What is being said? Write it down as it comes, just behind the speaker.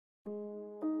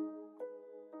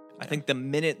I think the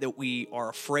minute that we are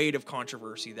afraid of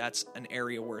controversy, that's an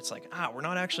area where it's like, we're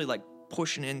not actually like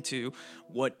pushing into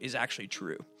what is actually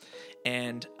true.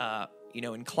 And,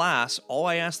 in class, all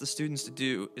I ask the students to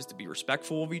do is to be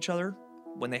respectful of each other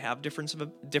when they have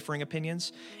differing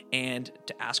opinions, and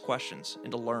to ask questions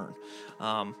and to learn.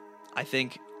 I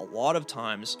think a lot of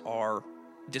times our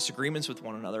disagreements with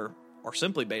one another are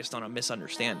simply based on a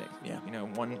misunderstanding. Yeah.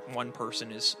 One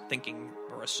person is thinking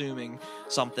or assuming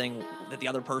something that the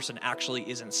other person actually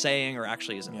isn't saying or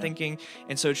actually isn't thinking.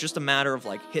 And so it's just a matter of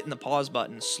like hitting the pause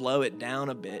button, slow it down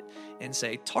a bit, and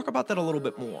say, talk about that a little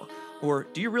bit more. Or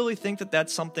do you really think that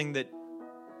that's something that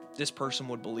this person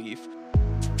would believe?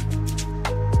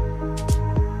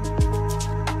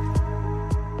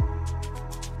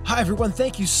 Hi, everyone.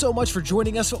 Thank you so much for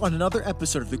joining us on another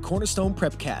episode of the Cornerstone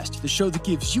Prepcast, the show that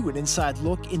gives you an inside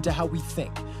look into how we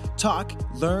think, talk,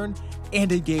 learn,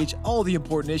 and engage all the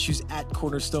important issues at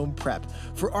Cornerstone Prep.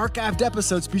 For archived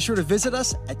episodes, be sure to visit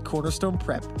us at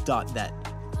cornerstoneprep.net.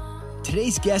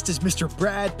 Today's guest is Mr.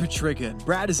 Brad Patriga.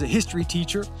 Brad is a history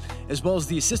teacher, as well as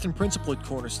the assistant principal at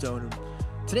Cornerstone.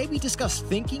 Today we discuss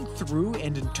thinking through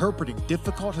and interpreting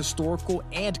difficult historical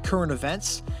and current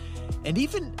events, and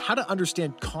even how to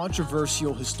understand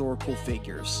controversial historical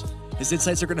figures. His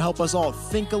insights are going to help us all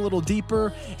think a little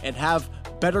deeper and have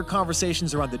better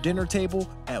conversations around the dinner table,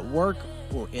 at work,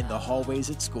 or in the hallways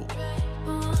at school.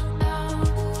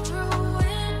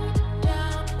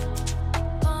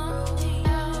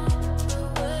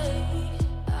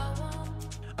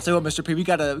 I'll tell you what, Mr. P, we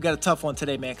got a tough one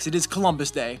today, man, because it is Columbus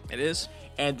Day. It is.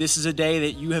 And this is a day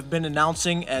that you have been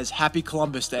announcing as Happy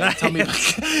Columbus Day. Tell me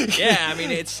about Yeah, I mean,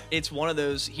 it's one of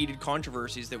those heated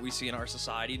controversies that we see in our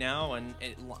society now, and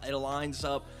it aligns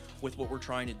up with what we're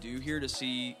trying to do here to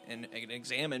see and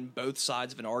examine both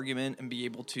sides of an argument and be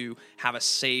able to have a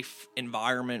safe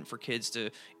environment for kids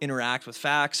to interact with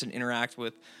facts and interact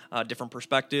with different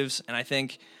perspectives. And I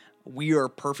think we are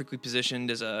perfectly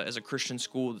positioned as a Christian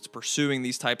school that's pursuing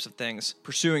these types of things,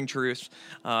 pursuing truth,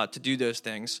 to do those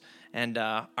things. And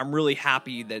I'm really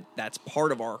happy that that's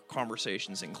part of our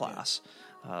conversations in class,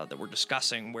 that we're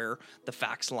discussing where the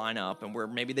facts line up and where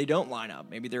maybe they don't line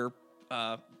up. Maybe they're,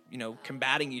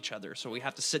 combating each other. So we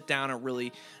have to sit down and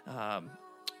really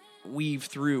weave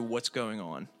through what's going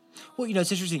on. Well,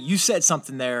 it's interesting. You said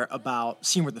something there about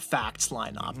seeing where the facts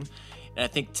line up. Mm-hmm. And I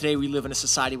think today we live in a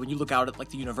society, when you look out at like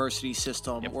the university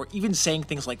system, or even saying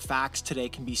things like facts today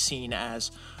can be seen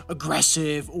as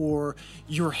aggressive, or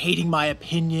you're hating my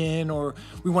opinion, or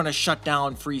we want to shut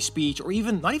down free speech, or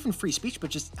even not even free speech, but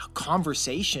just a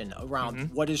conversation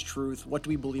around what is truth, what do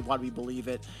we believe, why do we believe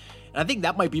it. And I think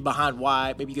that might be behind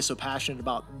why maybe you get so passionate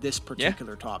about this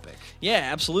particular topic. Yeah,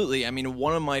 absolutely. I mean,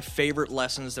 one of my favorite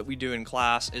lessons that we do in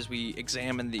class is we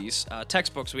examine these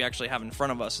textbooks we actually have in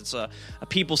front of us. It's a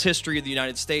People's History of the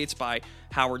United States by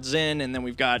Howard Zinn, and then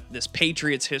we've got this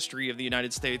Patriots History of the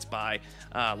United States by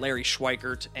Larry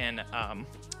Schweikert and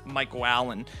Michael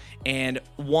Allen. And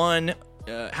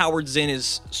Howard Zinn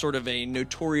is sort of a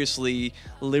notoriously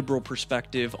liberal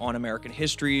perspective on American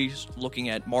history, looking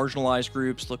at marginalized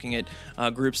groups, looking at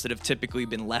groups that have typically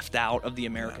been left out of the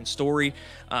American story.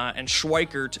 And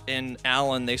Schweikert and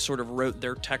Allen, they sort of wrote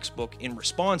their textbook in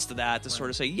response to that to sort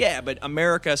of say, but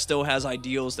America still has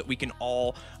ideals that we can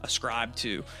all ascribe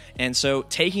to. And so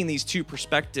taking these two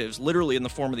perspectives, literally in the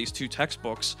form of these two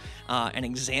textbooks, and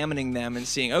examining them and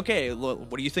seeing, okay, look,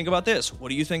 what do you think about this? What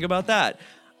do you think about that?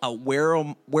 Where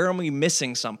am we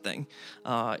missing something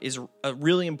is a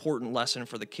really important lesson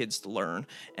for the kids to learn.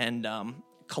 And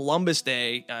Columbus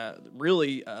Day, A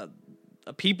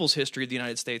People's History of the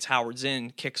United States, Howard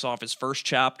Zinn kicks off his first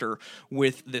chapter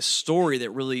with this story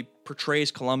that really portrays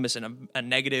Columbus in a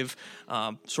negative,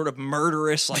 sort of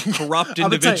murderous, like corrupt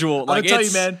individual. I'm gonna tell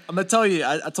you, man. I'm gonna tell you.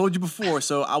 I told you before.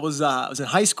 So I was in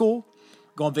high school,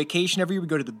 go on vacation every year. We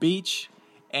go to the beach.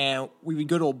 And we would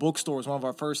go to a bookstore as one of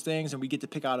our first things, and we get to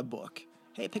pick out a book.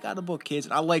 Hey, pick out a book, kids.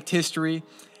 And I liked history,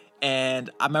 and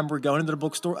I remember going into the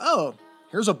bookstore. Oh,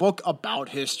 here's a book about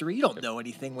history. You don't know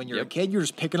anything when you're a kid. You're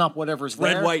just picking up whatever's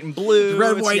there. Red, white, and blue.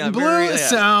 Red, white, and blue.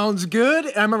 Sounds good.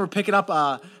 And I remember picking up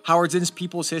Howard Zinn's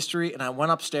People's History, and I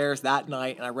went upstairs that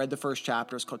night, and I read the first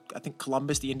chapter. It's called, I think,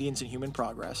 Columbus, the Indians, and Human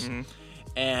Progress. Mm-hmm.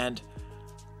 And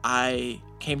I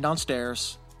came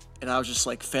downstairs, and I was just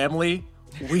like, family,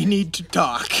 we need to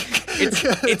talk.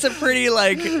 It's a pretty,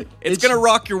 it's going to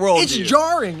rock your world. It's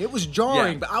jarring. It was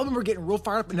jarring. Yeah. But I remember getting real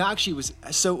fired up. And actually,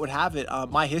 so it would have it,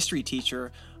 my history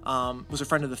teacher was a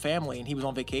friend of the family, and he was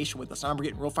on vacation with us. And I remember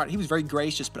getting real fired up. He was very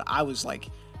gracious, but I was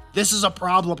this is a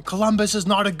problem. Columbus is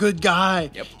not a good guy.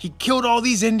 Yep. He killed all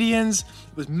these Indians.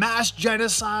 It was mass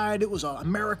genocide. It was an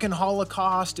American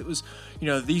Holocaust. It was,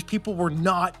 these people were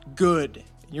not good.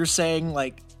 You're saying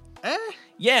like,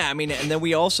 Yeah, I mean, and then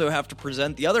we also have to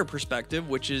present the other perspective,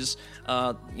 which is,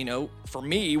 for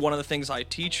me, one of the things I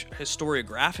teach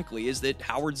historiographically is that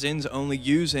Howard Zinn's only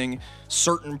using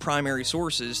certain primary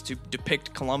sources to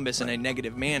depict Columbus in a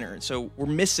negative manner. And so we're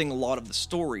missing a lot of the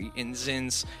story in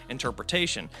Zinn's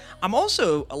interpretation. I'm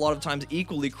also, a lot of times,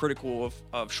 equally critical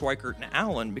of Schweikart and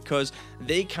Allen because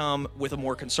they come with a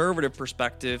more conservative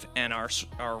perspective and are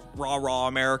rah-rah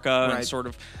America and sort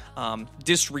of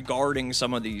disregarding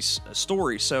some of these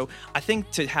stories. So I think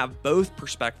to have both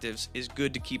perspectives is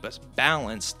good to keep us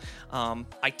balanced.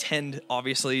 I tend,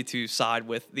 obviously, to side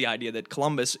with the idea that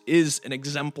Columbus is an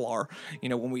exemplar.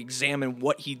 When we examine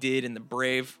what he did in the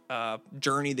brave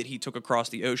journey that he took across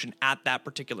the ocean at that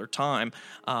particular time,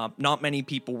 not many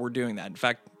people were doing that. In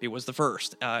fact, it was the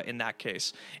first in that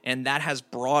case. And that has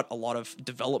brought a lot of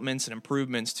developments and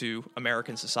improvements to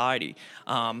American society.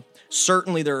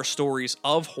 Certainly there are stories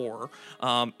of horror.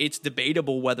 It's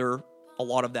debatable whether a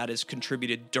lot of that is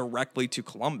contributed directly to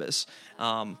Columbus.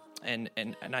 And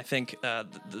I think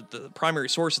the primary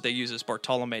source that they use is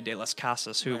Bartolome de las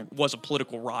Casas, who was a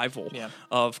political rival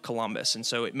of Columbus. And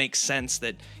so it makes sense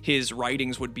that his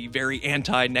writings would be very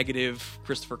anti-negative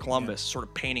Christopher Columbus, sort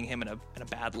of painting him in a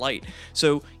bad light.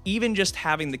 So even just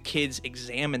having the kids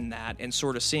examine that and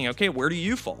sort of seeing, okay, where do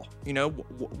you fall?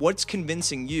 What's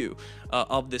convincing you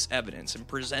of this evidence, and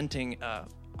presenting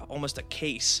almost a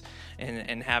case,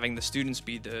 and having the students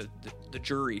be the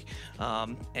jury,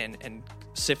 and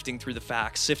sifting through the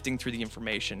facts, sifting through the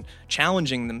information,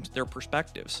 challenging their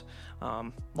perspectives.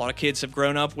 A lot of kids have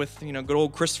grown up with good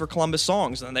old Christopher Columbus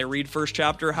songs, and then they read first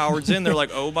chapter of Howard Zinn, they're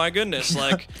like, oh my goodness,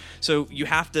 so you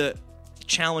have to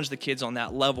challenge the kids on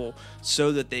that level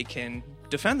so that they can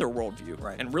defend their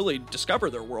worldview and really discover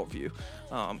their worldview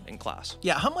in class.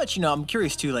 Yeah, how much, I'm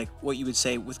curious too, like what you would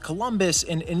say with Columbus,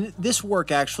 and this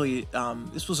work actually,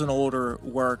 this was an older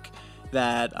work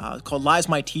that called Lies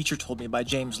My Teacher Told Me by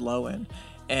James Loewen.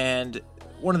 And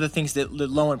one of the things that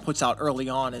Loewen puts out early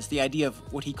on is the idea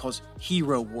of what he calls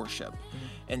hero worship.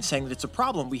 And saying that it's a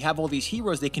problem. We have all these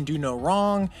heroes, they can do no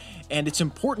wrong, and it's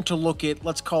important to look at,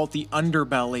 let's call it the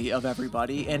underbelly of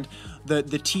everybody. And the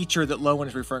teacher that Loewen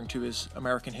is referring to is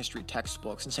American history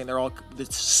textbooks, and saying they're all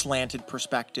this slanted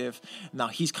perspective. Now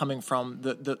he's coming from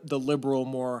the liberal,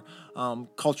 more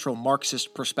cultural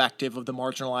Marxist perspective of the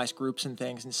marginalized groups and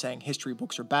things, and saying history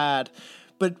books are bad.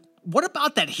 But what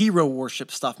about that hero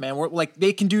worship stuff, man? Where like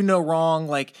they can do no wrong,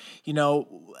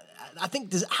 I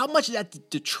think how much does that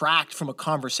detract from a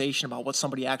conversation about what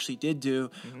somebody actually did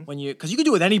do because you can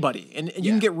do it with anybody, and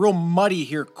you can get real muddy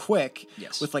here quick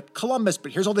with like Columbus,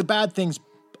 but here's all the bad things,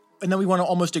 and then we want to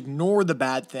almost ignore the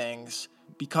bad things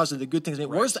because of the good things. I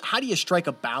mean, how do you strike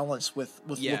a balance with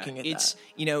looking at that?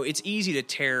 It's easy to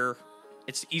tear.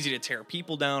 It's easy to tear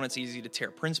people down. It's easy to tear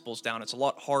principles down. It's a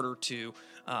lot harder to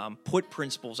put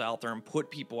principles out there and put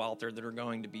people out there that are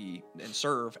going to be and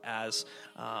serve as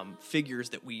figures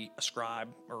that we ascribe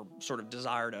or sort of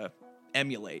desire to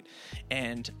emulate.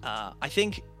 And I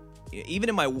think even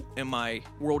in my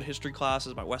world history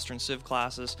classes, my Western Civ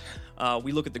classes,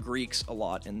 we look at the Greeks a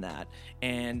lot in that,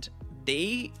 and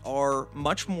they are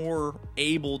much more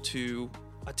able to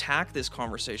attack this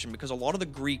conversation because a lot of the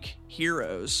Greek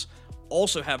heroes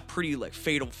also have pretty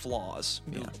fatal flaws.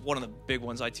 One of the big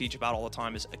ones I teach about all the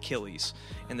time is Achilles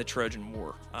in the Trojan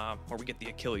War, where we get the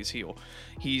Achilles heel.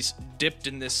 He's dipped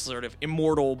in this sort of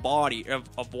immortal body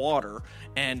of water,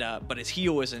 and but his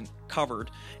heel isn't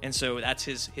covered, and so that's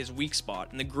his weak spot.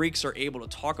 And the Greeks are able to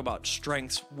talk about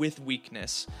strengths with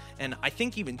weakness. And I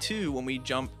think even too, when we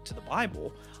jump to the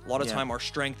Bible, a lot of time our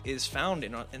strength is found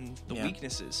in the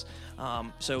weaknesses.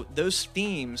 So those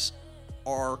themes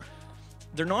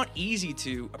they're not easy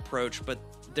to approach, but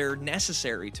they're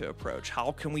necessary to approach.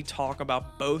 How can we talk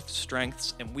about both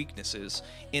strengths and weaknesses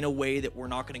in a way that we're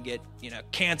not going to get,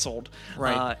 canceled,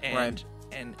 and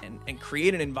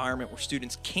create an environment where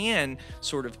students can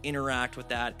sort of interact with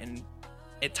that and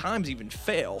at times even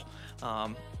fail,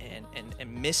 and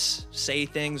say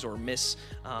things or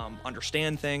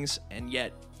understand things, and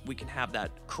yet we can have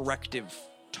that corrective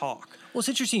talk. Well, it's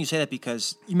interesting you say that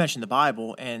because you mentioned the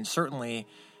Bible, and certainly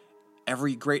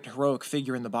every great heroic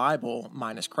figure in the Bible,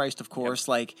 minus Christ, of course,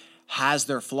 has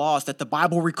their flaws that the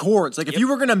Bible records. If you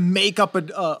were going to make up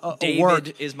a David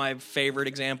work, is my favorite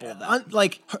example of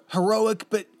that. Heroic,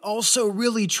 but also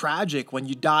really tragic when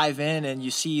you dive in and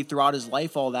you see throughout his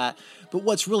life all that. But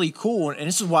what's really cool, and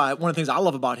this is why one of the things I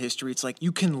love about history, it's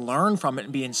you can learn from it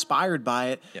and be inspired by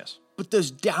it. Yes. but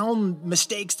those down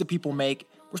mistakes that people make,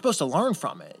 we're supposed to learn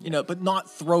from it, you know, but not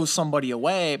throw somebody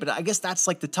away. But I guess that's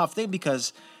like the tough thing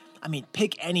because, I mean,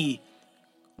 pick any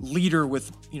leader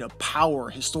with, you know, power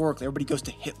historically. Everybody goes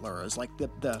to Hitler as like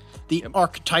the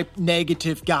archetype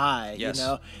negative guy, you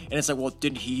know? And it's like, well,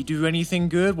 didn't he do anything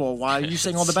good? Well, why are you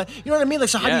saying all the bad? You know what I mean? Like,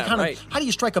 so how do you how do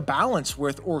you strike a balance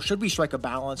with, or should we strike a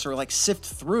balance or like sift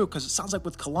through? Because it sounds like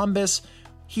with Columbus,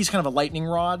 he's kind of a lightning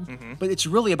rod, but it's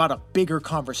really about a bigger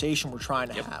conversation we're trying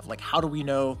to have. Like, how do we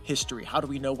know history? How do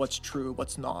we know what's true,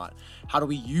 what's not? How do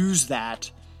we use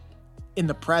that in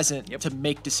the present to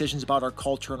make decisions about our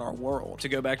culture and our world? To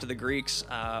go back to the Greeks,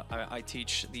 I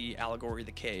teach the allegory of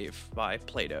the cave by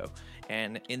Plato.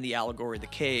 And in the allegory of the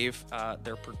cave,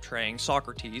 they're portraying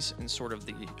Socrates in sort of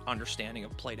the understanding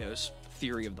of Plato's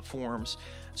theory of the forms.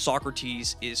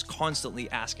 Socrates is constantly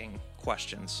asking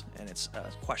questions, and it's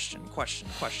question,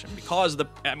 because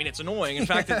it's annoying. In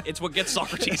fact, it's what gets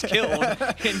Socrates killed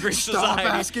in Greek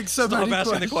society. Stop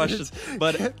asking the questions.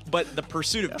 But the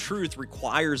pursuit of truth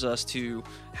requires us to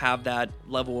have that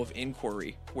level of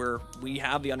inquiry where we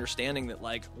have the understanding that,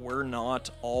 like, we're not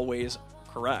always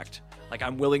correct. Like,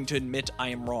 I'm willing to admit I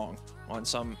am wrong on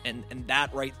some, and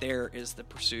that right there is the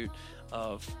pursuit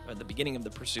of, the beginning of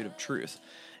the pursuit of truth.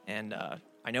 And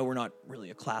I know we're not really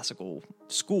a classical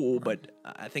school, but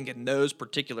I think in those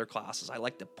particular classes, I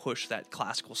like to push that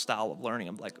classical style of learning.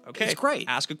 I'm like, okay, it's great.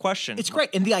 Ask a question. It's great.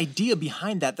 And the idea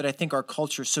behind that I think our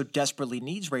culture so desperately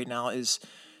needs right now is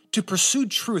to pursue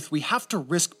truth, we have to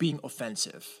risk being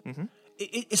offensive.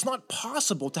 It's not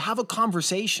possible to have a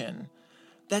conversation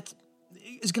that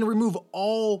is going to remove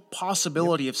all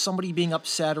possibility of somebody being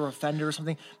upset or offended or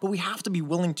something, but we have to be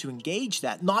willing to engage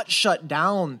that, not shut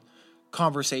down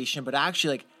conversation, but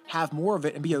actually like have more of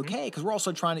it and be okay. Because we're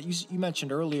also trying to, you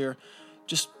mentioned earlier,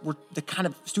 just we're the kind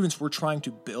of students we're trying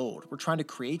to build. We're trying to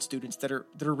create students that are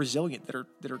resilient,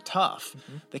 that are tough,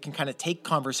 that can kind of take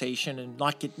conversation and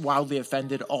not get wildly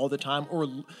offended all the time. Or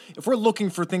if we're looking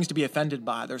for things to be offended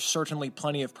by, there's certainly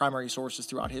plenty of primary sources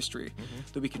throughout history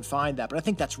that we can find that. But I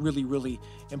think that's really, really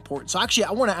important. So actually,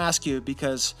 I want to ask you,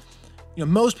 because you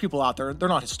know, most people out there, they're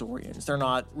not historians. They're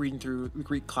not reading through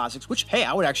Greek classics, which, hey,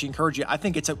 I would actually encourage you. I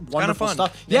think it's a wonderful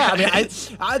stuff. Yeah, I mean,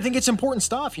 I think it's important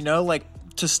stuff, you know, like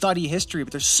to study history,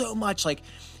 but there's so much, like,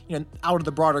 you know, out of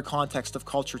the broader context of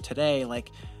culture today, like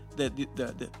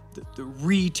the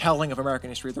retelling of American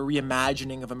history, the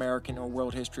reimagining of American or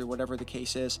world history, whatever the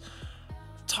case is.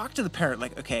 Talk to the parent,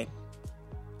 like, okay,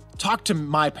 talk to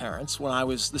my parents when I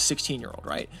was the 16-year-old,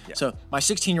 right? Yeah. So my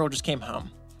 16-year-old just came home,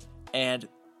 and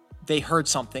they heard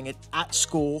something at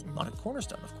school, not at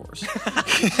Cornerstone, of course.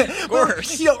 Of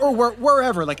course. You know, or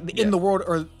wherever, like in the world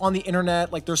or on the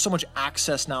internet, like there's so much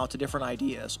access now to different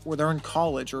ideas. Or they're in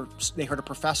college, or they heard a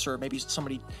professor, maybe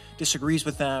somebody disagrees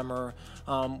with them, or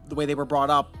the way they were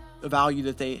brought up, a value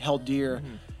that they held dear.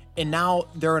 And now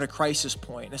they're at a crisis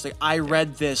point. It's like, I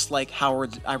read this, like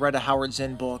I read a Howard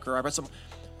Zinn book, or I read some.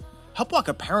 Help walk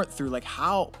a parent through, like,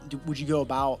 how would you go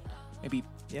about maybe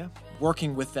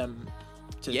working with them?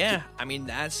 I mean,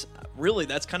 that's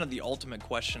kind of the ultimate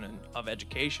question of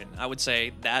education. I would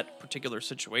say that particular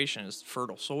situation is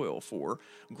fertile soil for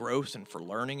growth and for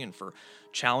learning and for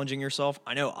challenging yourself.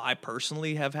 I know I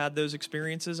personally have had those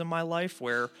experiences in my life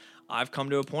where I've come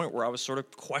to a point where I was sort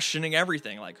of questioning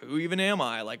everything, like, who even am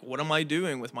I? Like, what am I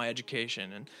doing with my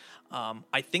education? And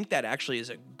I think that actually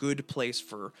is a good place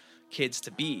for kids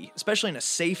to be, especially in a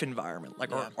safe environment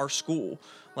like our school.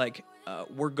 Like,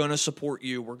 we're going to support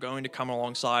you. We're going to come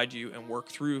alongside you and work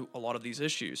through a lot of these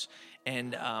issues.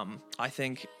 And I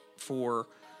think for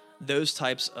those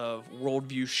types of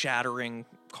worldview shattering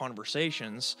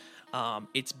conversations,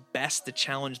 it's best to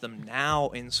challenge them now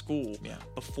in school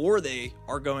before they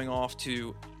are going off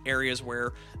to areas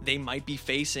where they might be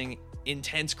facing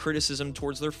intense criticism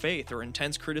towards their faith or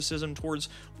intense criticism towards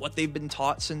what they've been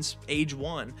taught since age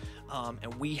one.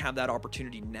 And we have that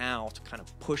opportunity now to kind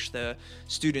of push the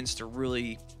students to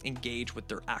really engage with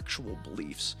their actual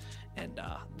beliefs. And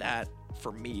that,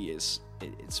 for me, it's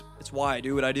why I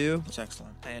do what I do. It's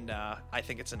excellent. And I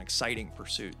think it's an exciting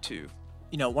pursuit, too.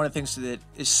 You know, one of the things that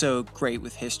is so great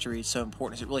with history, it's so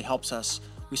important, is it really helps us,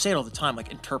 we say it all the time, like,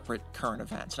 interpret current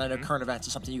events. And I know current events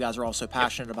is something you guys are also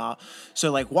passionate about. So,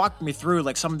 like, walk me through,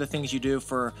 like, some of the things you do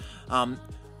for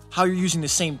how you're using the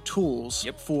same tools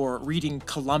for reading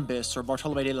Columbus or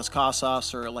Bartolomé de las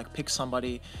Casas, or, like, pick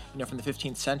somebody, you know, from the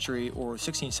 15th century or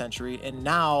 16th century. And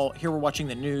now here we're watching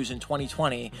the news in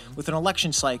 2020 with an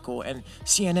election cycle and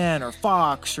CNN or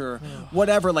Fox or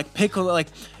whatever, like, pick, like,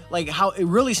 like how it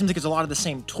really seems like it's a lot of the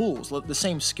same tools, the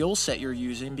same skill set you're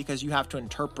using, because you have to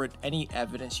interpret any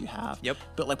evidence you have. Yep.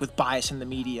 But like with bias in the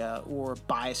media or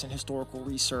bias in historical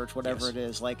research, whatever Yes. it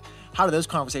is, like how do those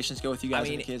conversations go with you guys I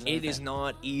mean, and the kids? And it everything? is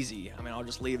not easy. I mean, I'll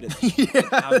just leave it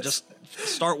at I would just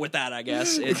start with that, I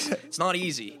guess. It's not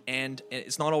easy, and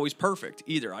it's not always perfect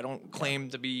either. I don't claim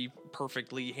to be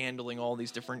perfectly handling all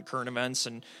these different current events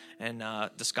and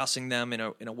discussing them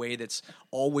in a way that's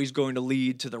always going to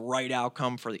lead to the right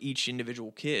outcome for each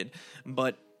individual kid.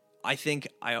 But I think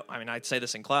I mean, I'd say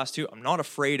this in class too. I'm not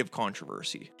afraid of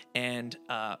controversy, and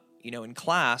in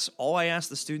class, all I ask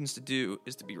the students to do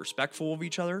is to be respectful of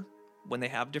each other when they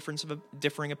have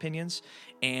differing opinions,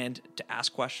 and to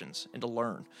ask questions and to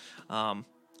learn.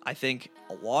 I think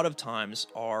a lot of times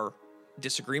our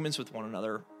disagreements with one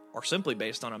another are simply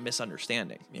based on a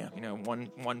misunderstanding. Yeah.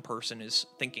 One person is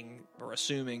thinking or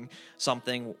assuming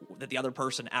something that the other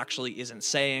person actually isn't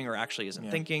saying or actually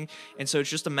isn't thinking. And so it's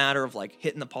just a matter of like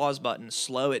hitting the pause button,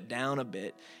 slow it down a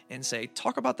bit, and say,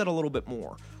 talk about that a little bit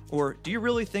more. Or do you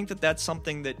really think that that's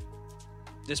something that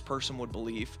this person would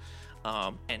believe?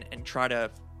 And try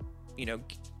to,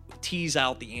 tease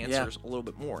out the answers a little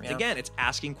bit more. And again, it's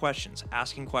asking questions.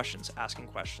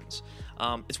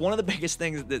 It's one of the biggest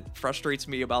things that frustrates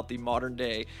me about the modern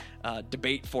day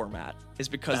debate format is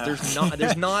because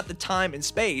there's not the time and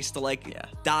space to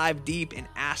dive deep and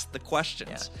ask the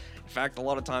questions. In fact, a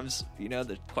lot of times,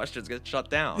 the questions get shut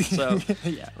down. So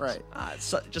yeah, right.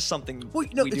 It's just something Well,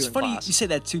 we do it's in funny class. you say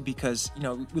that too, because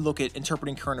we look at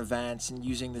interpreting current events and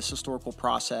using this historical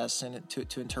process and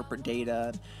to interpret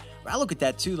data. I look at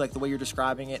that too, like the way you're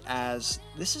describing it, as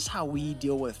this is how we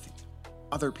deal with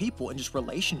other people and just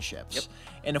relationships. Yep.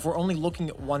 And if we're only looking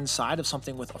at one side of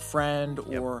something with a friend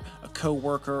or a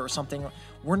coworker or something,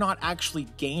 we're not actually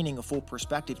gaining a full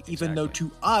perspective, even though to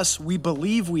us we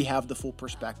believe we have the full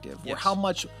perspective. Or how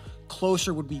much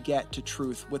closer would we get to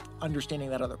truth with understanding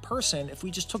that other person if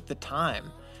we just took the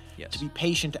time to be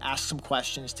patient, to ask some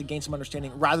questions, to gain some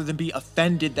understanding, rather than be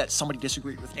offended that somebody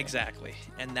disagreed with me. Exactly.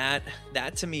 And that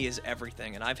to me is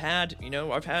everything. And I've had,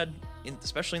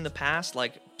 especially in the past,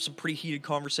 like some pretty heated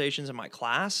conversations in my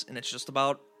class, and it's just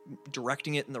about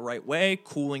directing it in the right way,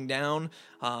 cooling down,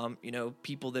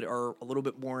 people that are a little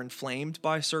bit more inflamed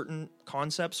by certain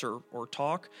concepts or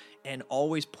talk, and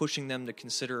always pushing them to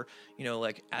consider,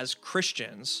 as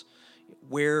Christians,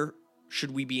 where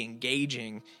should we be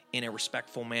engaging in a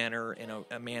respectful manner, in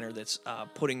a manner that's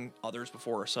putting others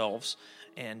before ourselves?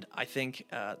 And I think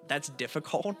that's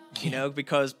difficult,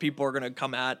 because people are going to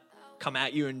come at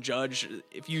you and judge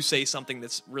if you say something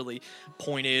that's really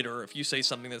pointed, or if you say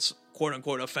something that's quote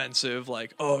unquote offensive,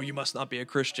 like, oh, you must not be a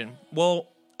Christian. Well,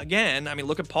 again, I mean,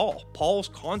 look at Paul. Paul's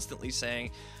constantly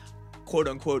saying quote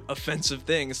unquote offensive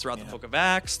things throughout the book of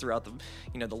Acts, throughout the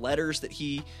the letters that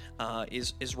he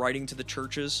is writing to the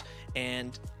churches.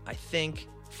 And I think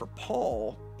for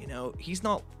Paul, he's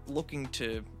not looking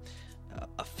to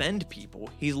offend people.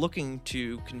 He's looking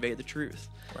to convey the truth.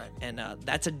 Right. And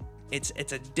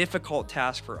it's a difficult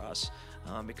task for us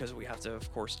because we have to, of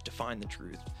course, define the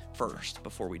truth first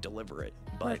before we deliver it.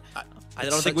 But I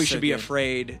don't think we should be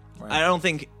afraid. Right. I don't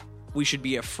think we should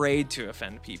be afraid to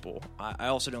offend people. I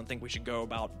also don't think we should go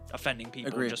about offending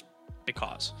people just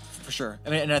because. For sure. I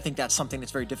mean, and I think that's something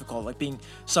that's very difficult. Like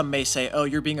some may say, oh,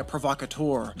 you're being a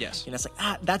provocateur. Yes. And it's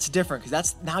like, that's different,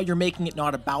 because now you're making it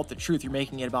not about the truth. You're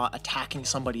making it about attacking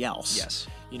somebody else. Yes.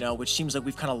 Which seems like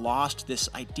we've kind of lost this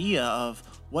idea of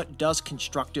what does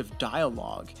constructive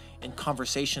dialogue and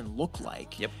conversation look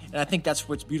like. Yep. And I think that's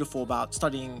what's beautiful about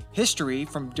studying history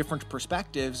from different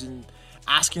perspectives and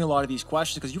asking a lot of these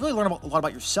questions, because you really learn a lot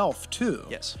about yourself too.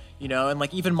 Yes. And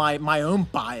like even my own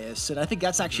bias. And I think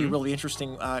that's actually a really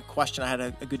interesting question. I had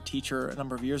a good teacher a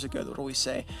number of years ago that would always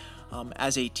say,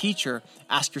 as a teacher,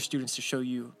 ask your students to show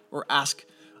you, or ask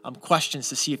questions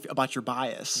to see about your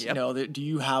bias. Yep. Do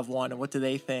you have one, and what do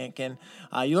they think? And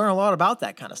you learn a lot about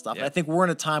that kind of stuff. Yep. And I think we're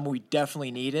in a time where we definitely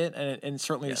need it. And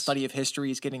certainly the study of history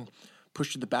is getting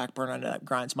pushed to the back burner, and that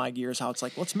grinds my gears. How it's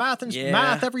like, well, it's math and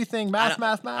math, everything, math.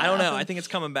 I don't know. I think it's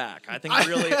coming back. I think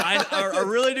really, I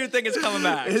really do think it's coming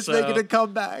back. It's making a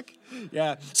comeback.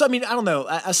 Yeah. So I mean, I don't know.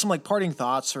 As some parting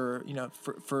thoughts, or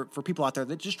for people out there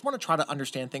that just want to try to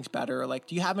understand things better, like,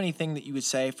 do you have anything that you would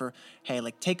say for, hey,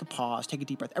 like, take a pause, take a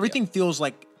deep breath? Everything feels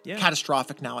like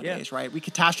catastrophic nowadays, right? We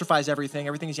catastrophize everything.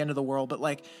 Everything is the end of the world. But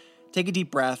like, take a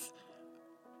deep breath.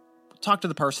 Talk to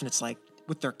the person. It's like,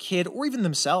 with their kid or even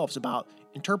themselves, about,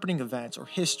 interpreting events or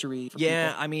history for Yeah,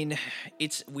 people? I mean,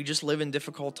 we just live in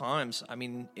difficult times. I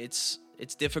mean, it's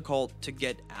difficult to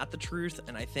get at the truth,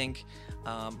 and I think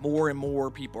more and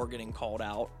more people are getting called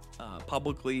out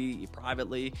publicly,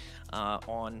 privately,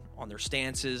 on their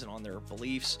stances and on their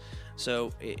beliefs.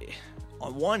 So,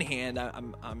 on one hand,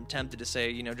 I'm tempted to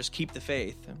say, just keep the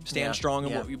faith, stand strong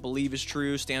in what you believe is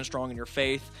true, stand strong in your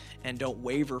faith, and don't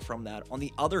waver from that. On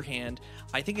the other hand,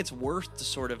 I think it's worth to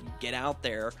sort of get out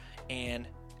there and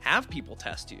have people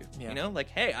test you, like,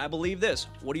 hey, I believe this.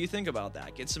 What do you think about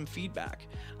that? Get some feedback,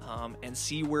 and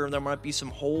see where there might be some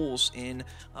holes in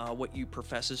what you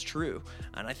profess is true.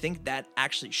 And I think that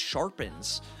actually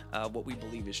sharpens what we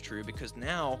believe is true, because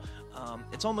now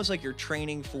it's almost like you're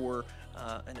training for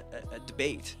a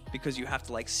debate, because you have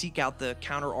to like seek out the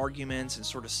counter arguments and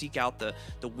sort of seek out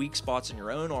the weak spots in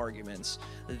your own arguments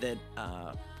that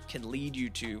can lead you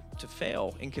to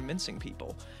fail in convincing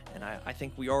people. And I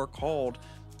think we are called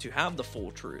to have the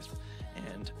full truth,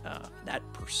 and that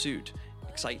pursuit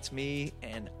excites me,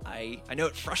 and I know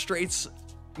it frustrates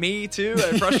me too.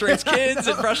 It frustrates kids,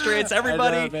 it frustrates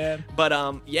everybody. I know, man. But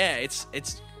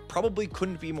it's probably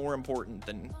couldn't be more important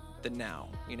than now,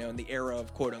 in the era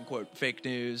of quote unquote fake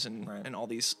news and all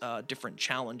these different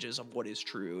challenges of what is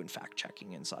true and fact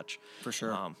checking and such. For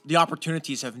sure. The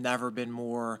opportunities have never been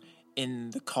more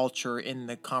in the culture, in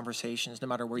the conversations, no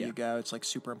matter where you go. It's like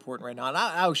super important right now. And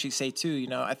I actually say too,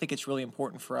 I think it's really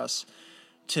important for us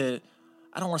to,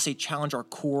 I don't want to say challenge our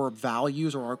core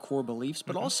values or our core beliefs,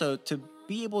 but also to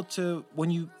be able to,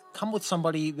 when you come with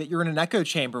somebody that you're in an echo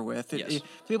chamber with, to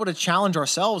be able to challenge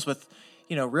ourselves with,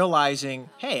 realizing,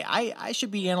 hey, I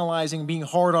should be analyzing, being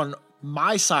hard on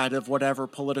my side of whatever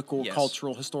political,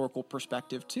 cultural, historical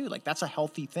perspective too. Like, that's a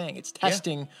healthy thing. It's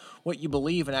testing what you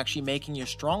believe and actually making you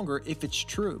stronger if it's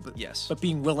true. But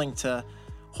being willing to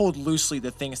hold loosely the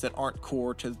things that aren't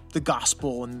core to the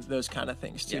gospel and those kind of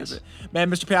things too. But, man,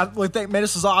 Mr. Pat, man,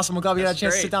 this was awesome. I'm glad we had a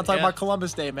chance to sit down and talk about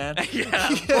Columbus Day, man.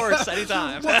 Of course,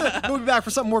 anytime. We'll be back for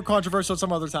something more controversial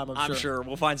some other time, I'm sure.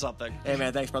 We'll find something. Hey,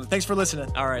 man, thanks, brother. Thanks for listening.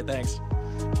 All right, thanks.